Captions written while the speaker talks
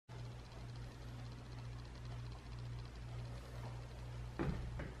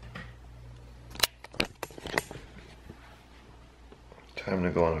Time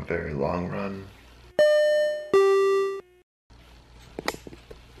to go on a very long run.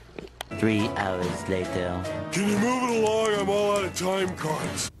 3 hours later. Can you move it along? I'm all out of time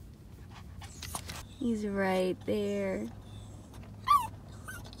cards. He's right there.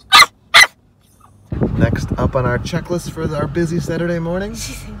 Next up on our checklist for our busy Saturday morning.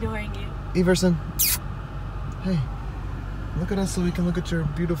 She's ignoring you. Everson, hey, look at us so we can look at your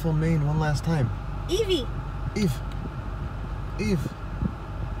beautiful mane one last time. Evie! Eve.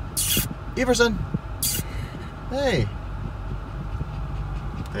 Everson! Hey!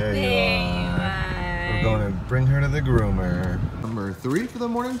 There you are. We're going to bring her to the groomer. Number 3 for the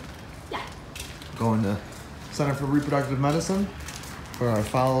morning? Yeah. Going to Center for Reproductive Medicine for our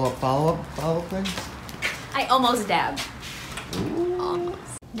follow-up things. I almost dabbed. Ooh. Almost.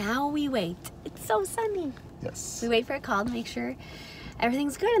 Now we wait. It's so sunny. Yes. We wait for a call to make sure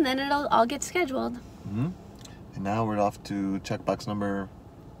everything's good, and then it'll all get scheduled. Mm-hmm. And now we're off to checkbox number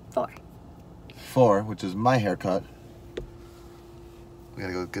 4, which is my haircut. We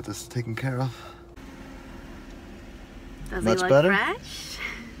gotta go get this taken care of. Does Much it look better? fresh?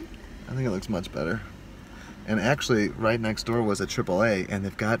 I think it looks much better. And actually, right next door was a AAA, and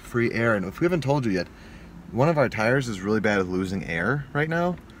they've got free air. And if we haven't told you yet, one of our tires is really bad at losing air right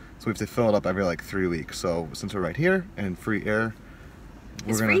now. So we have to fill it up every like 3 weeks. So since we're right here and free air,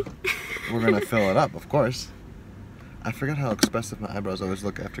 we're gonna fill it up, of course. I forgot how expressive my eyebrows always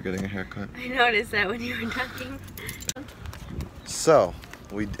look after getting a haircut. I noticed that when you were talking. So,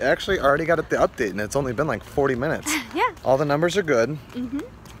 we actually already got the update, and it's only been like 40 minutes. Yeah. All the numbers are good. Mm-hmm.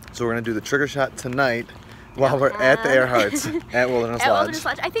 So we're gonna do the trigger shot tonight while we're at the Erhardts at Wilderness Lodge. Wilderness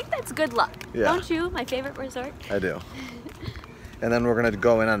Lodge. I think that's good luck. Yeah. Don't you? My favorite resort. I do. And then we're gonna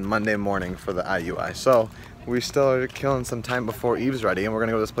go in on Monday morning for the IUI. So we still are killing some time before Eve's ready, and we're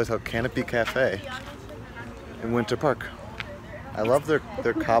gonna go to this place called Canopy Cafe in Winter Park. I love their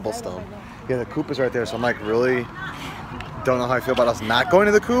cobblestone. Yeah, the coop is right there, so I'm like really don't know how I feel about us not going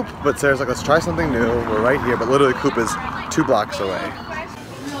to the coop, but Sarah's like, let's try something new. We're right here, but literally the coop is 2 blocks away.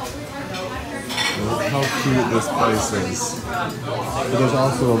 Look how cute this place is. But there's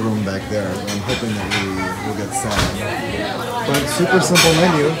also a room back there. I'm hoping that we will get sad. But super simple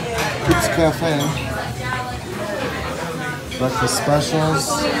menu. Coop's Cafe. Breakfast specials,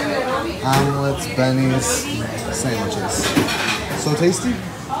 omelets, bennies, sandwiches. So tasty?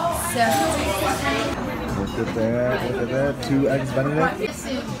 Look at that. 2 eggs Benedict.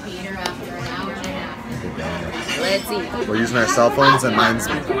 Let's eat. We're using our cell phones and mine's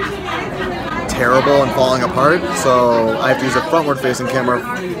terrible and falling apart, so I have to use a frontward facing camera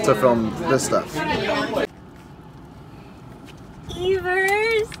to film this stuff.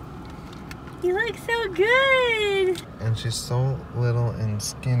 Evers! You look so good! And she's so little and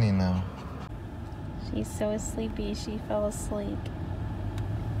skinny now. She's so sleepy, she fell asleep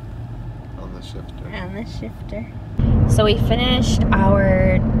On the shifter. on the shifter. So we finished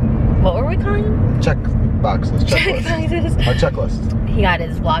our, what were we calling them? Check boxes, checklist. Checkboxes. Our checklist. He got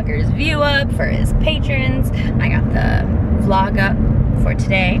his vlogger's view up for his patrons. I got the vlog up for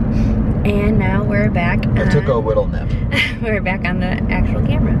today. And now we're back on, I took a whittle nap. we're back on the actual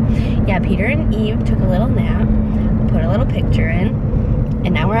camera. Yeah, Peter and Eve took a little nap, put a little picture in,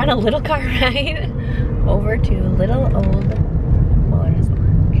 and now we're on a little car ride over to little old Wilderness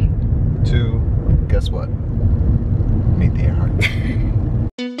Lodge. To, guess what? Meet the Erhardts.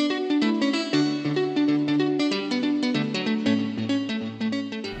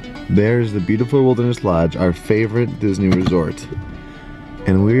 There's the beautiful Wilderness Lodge, our favorite Disney resort.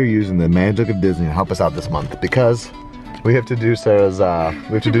 And we're using the magic of Disney to help us out this month because we have to do Sarah's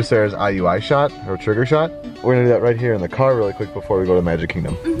IUI shot or trigger shot. We're gonna do that right here in the car really quick before we go to Magic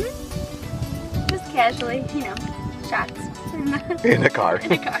Kingdom. Mm-hmm. Just casually, you know, shots. In a car.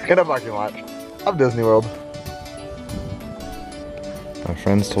 In a car. In a parking lot of Disney World. Our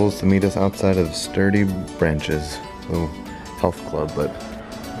friends told us to meet us outside of Sturdy Branches, little health club, but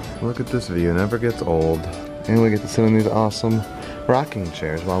look at this view, it never gets old. And we get to sit in these awesome rocking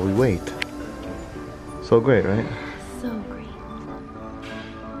chairs while we wait. So great, right? So great.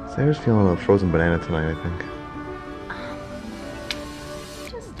 Sarah's feeling a frozen banana tonight, I think.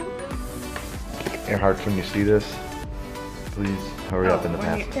 Just don't. Erhardts, when you see this, please hurry up in the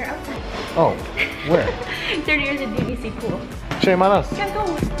past. They're outside. Oh, where? They're near the DVC pool. Shame on us. Yeah,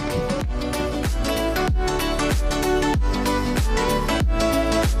 go.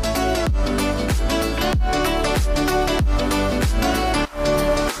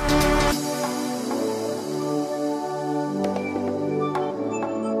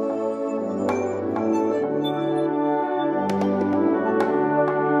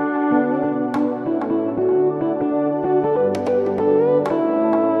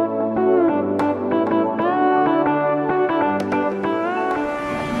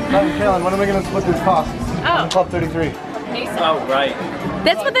 Ben, Carolyn, when are we going to split these costs? Oh. Club 33. Oh, right.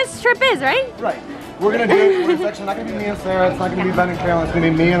 That's what this trip is, right? Right. We're going to do it. It's actually not going to be me and Sarah. It's not going to be Ben and Carolyn. It's going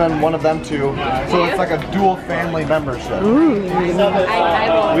to be me and then one of them two. So it's like a dual family membership. Ooh.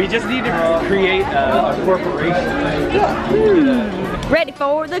 We just need to create a corporation. Ready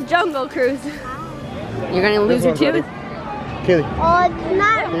for the jungle cruise. You're going to lose your tooth? Kaylee. Oh, it's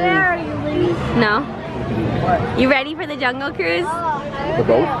not very loose. No? You ready for the jungle cruise? The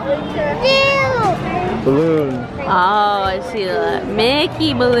boat? Balloon. Oh, I see the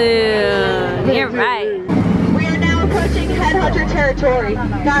Mickey balloon. You're right. We are now approaching headhunter territory.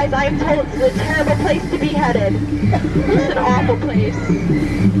 Guys, I am told this is a terrible place to be headed. It's an awful place.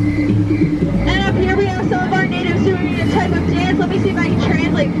 And up here we have some of our natives doing a type of dance. Let me see if I can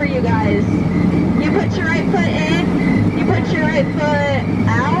translate for you guys. You put your right foot in, you put your right foot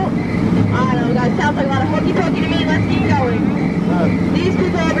out. I don't know, guys, sounds like a lot of hokey pokey to me. Let's keep going. These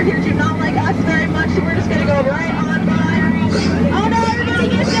people over here do not like us very much, so we're just gonna go right on by. Oh no, everybody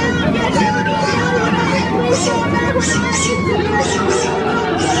get down, get down, get down, please go backwards.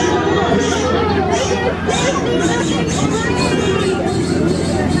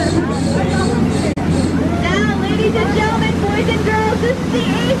 Now, ladies and gentlemen, boys and girls, this is the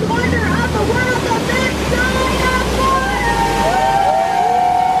 8th wonder of the world, the big giant of water!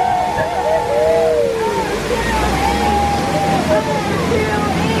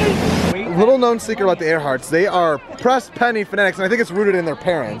 Little known secret about the Erhardts, they are pressed penny fanatics, and I think it's rooted in their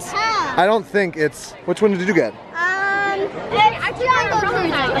parents. I don't think it's, which one did you get?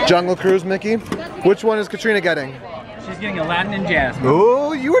 Jungle Cruise, Mickey. Which one is Katrina getting? She's getting Aladdin and Jasmine.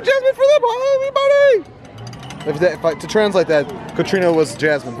 Oh, you were Jasmine for the Holly Party! To translate that, Katrina was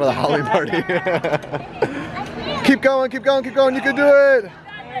Jasmine for the Holly Party. Keep going, keep going, keep going, you can do it!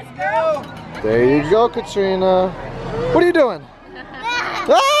 There you go, Katrina. What are you doing?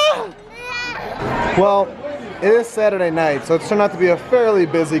 Ah! Well, it is Saturday night, so it's turned out to be a fairly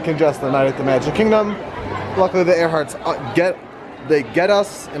busy, congested night at the Magic Kingdom. Luckily, the Erhardts get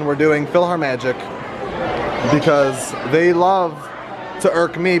us, and we're doing Philhar Magic because they love to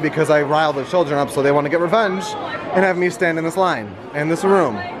irk me because I rile their children up, so they want to get revenge and have me stand in this line, in this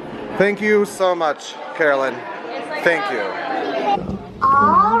room. Thank you so much, Carolyn. Thank you.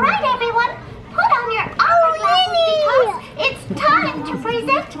 All right, everyone, put on your hourglasses because it's time to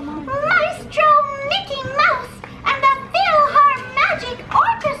present Maestro Mickey Mouse and the Philhar Magic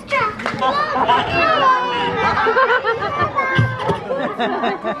Orchestra.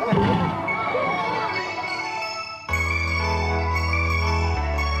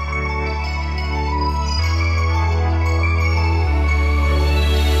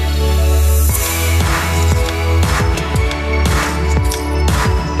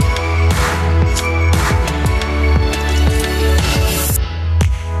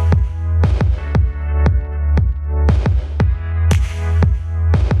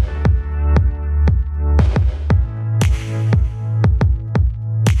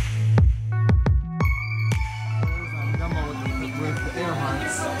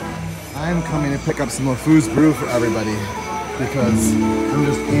 I'm coming to pick up some more Foo's Brew for everybody because I'm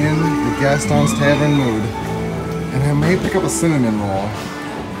just in the Gaston's Tavern mood. And I may pick up a cinnamon roll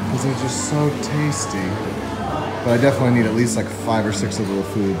because they're just so tasty. But I definitely need at least like 5 or 6 of the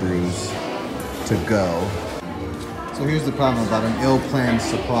Foo Brews to go. So here's the problem about an ill-planned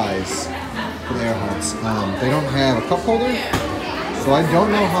surprise for the Erhardts. They don't have a cup holder, so I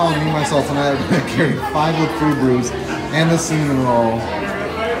don't know how me, myself, and I are going to carry 5 with Foo Brews and the cinnamon roll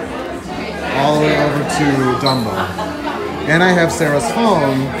all the way over to Dumbo. And I have Sarah's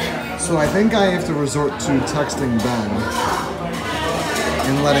phone, so I think I have to resort to texting Ben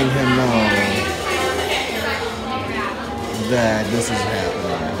and letting him know that this is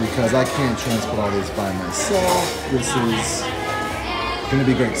happening because I can't transport all these by myself. This is gonna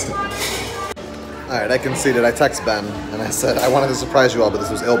be great stuff. Alright, I conceded. I texted Ben and I said I wanted to surprise you all, but this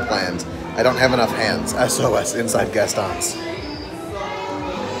was ill-planned. I don't have enough hands. SOS inside Gaston's.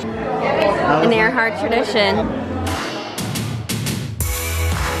 An Erhardt tradition.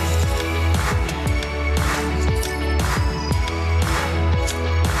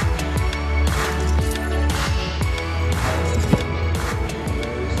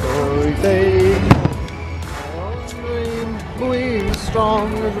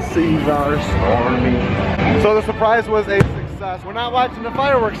 Strong as the seas are stormy. So the surprise was a success. We're not watching the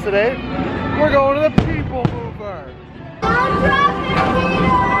fireworks today. We're going to the PeopleMover.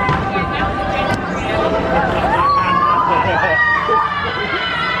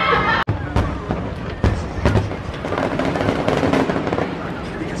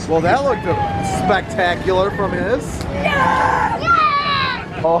 Well, that looked spectacular from his. Yeah!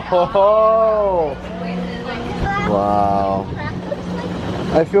 Oh, Oh, wow.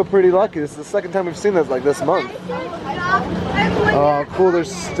 I feel pretty lucky. This is the second time we've seen this like this month. Oh, cool. There's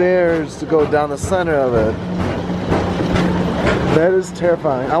stairs to go down the center of it. That is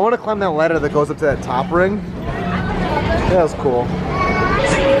terrifying. I want to climb that ladder that goes up to that top ring. That was cool.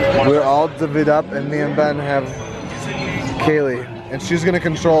 We're all divvied up, and me and Ben have Kaylee, and she's gonna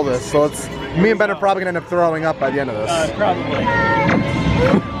control this. So it's me and Ben are probably gonna end up throwing up by the end of this. Probably.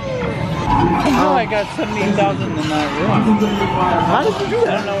 Oh, I got 17,000 in that room. How did you do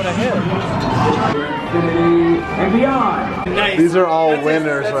that? I don't know what I hit. And beyond. Nice. These are all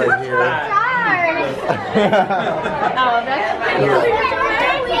winners right here.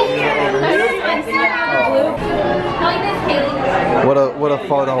 What a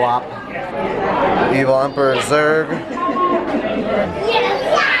photo op. Evil Emperor Zurg.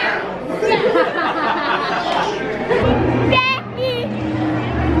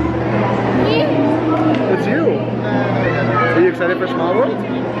 It's you. Are you excited for Small World?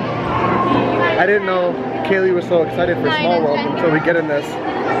 I didn't know Kaylee was so excited for Small World until we get in this,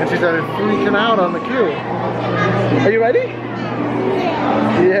 and she started freaking out on the queue. Are you ready?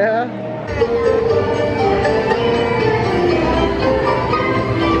 Yeah.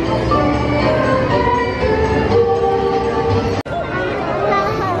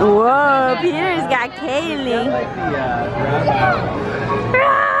 Whoa, Peter's got Kaylee.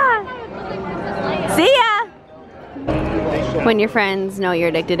 See ya! When your friends know you're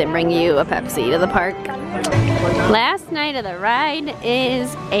addicted and bring you a Pepsi to the park. Last night of the ride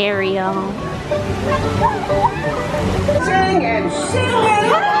is Ariel. Sing and sing.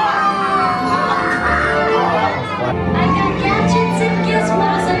 I got gadgets and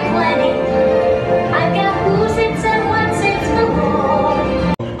gizmos aplenty. I got who's-its and what's-its galore.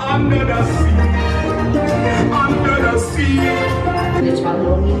 Under the sea. This one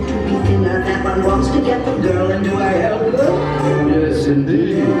don't need to be thinner. That one wants to get the girl into a hell. Yes,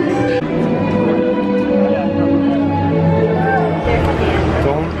 indeed.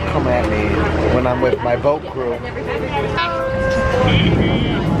 Don't come at me when I'm with my boat crew. We're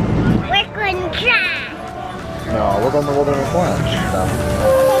going to try. No, we're going to Wilderness Lounge.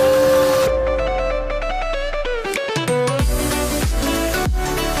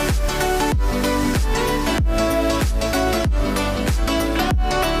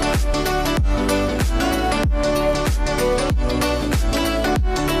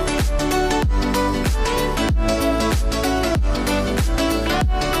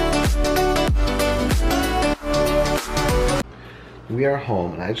 We are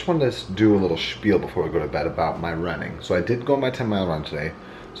home, and I just wanted to do a little spiel before we go to bed about my running. So I did go on my 10-mile run today,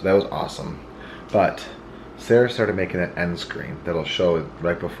 so that was awesome. But Sarah started making an end screen that'll show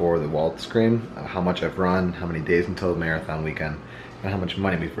right before the wall screen how much I've run, how many days until the marathon weekend, and how much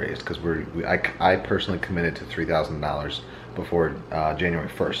money we've raised. Because I personally committed to $3,000 before January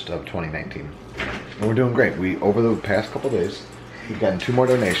 1st of 2019, and we're doing great. Over the past couple days, we've gotten 2 more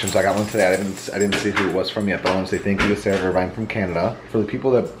donations. I got one today. I didn't see who it was from yet, but I want to say thank you to Sarah Irvine from Canada. For the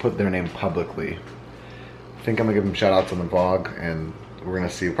people that put their name publicly, I think I'm gonna give them shout outs on the vlog, and we're gonna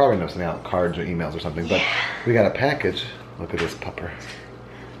see. We'll probably end up sending out cards or emails or something. But we got a package. Look at this pupper.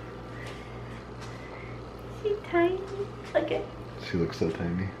 She's tiny. Look at. She looks so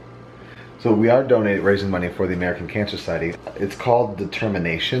tiny. So we are raising money for the American Cancer Society. It's called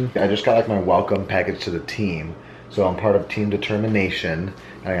Determination. I just got like my welcome package to the team. So I'm part of Team Determination.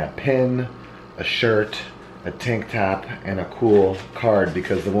 I got a pin, a shirt, a tank top, and a cool card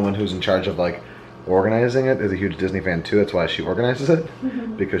because the woman who's in charge of like organizing it is a huge Disney fan too. That's why she organizes it,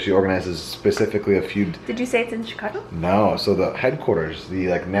 because she organizes specifically a few. Did you say it's in Chicago? No, so the headquarters, the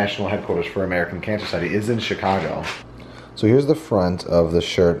like national headquarters for American Cancer Society is in Chicago. So here's the front of the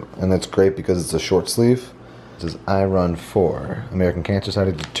shirt, and it's great because it's a short sleeve. It says I run for American Cancer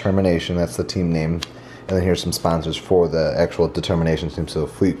Society Determination. That's the team name. And then here's some sponsors for the actual Determination team. So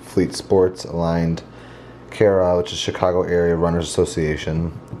Fleet Sports, Aligned, CARA, which is Chicago Area Runners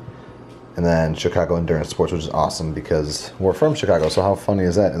Association, and then Chicago Endurance Sports, which is awesome because we're from Chicago, so how funny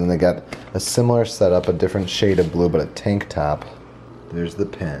is that? And then they got a similar setup, a different shade of blue, but a tank top. There's the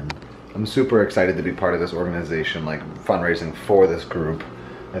pin. I'm super excited to be part of this organization, like fundraising for this group.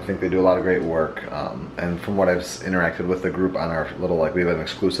 I think they do a lot of great work, and from what I've interacted with the group on our little, like, we have an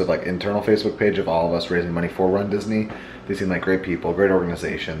exclusive like internal Facebook page of all of us raising money for runDisney. They seem like great people, great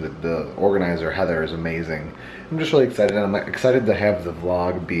organization. The organizer, Heather, is amazing. I'm just really excited, and I'm excited to have the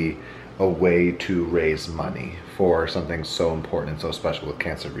vlog be a way to raise money for something so important and so special with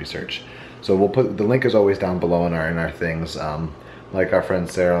cancer research. So we'll put, the link is always down below in our things. Like our friend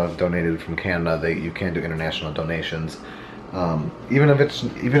Sarah donated from Canada, you can do international donations. Even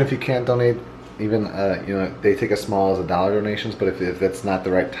if you can't donate, even you know, they take as small as $1 donations. But if that's not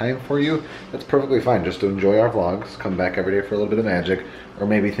the right time for you, that's perfectly fine. Just to enjoy our vlogs, come back every day for a little bit of magic, or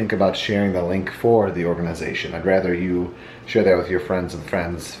maybe think about sharing the link for the organization. I'd rather you share that with your friends,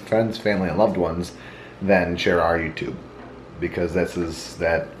 family, and loved ones than share our YouTube, because that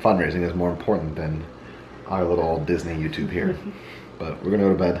fundraising is more important than our little old Disney YouTube here. But we're gonna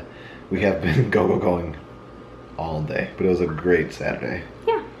go to bed. We have been going all day, but it was a great Saturday.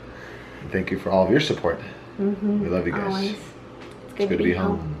 Yeah. And thank you for all of your support. We love you guys. Always. It's good to be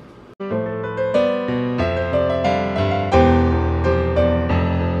home.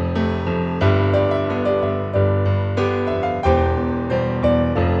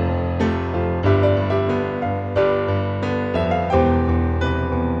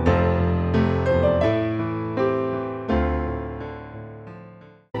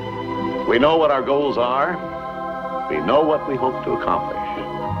 We know what our goals are. We know what we hope to accomplish.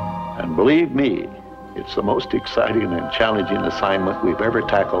 And believe me, it's the most exciting and challenging assignment we've ever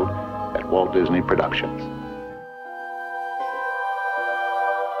tackled at Walt Disney Productions.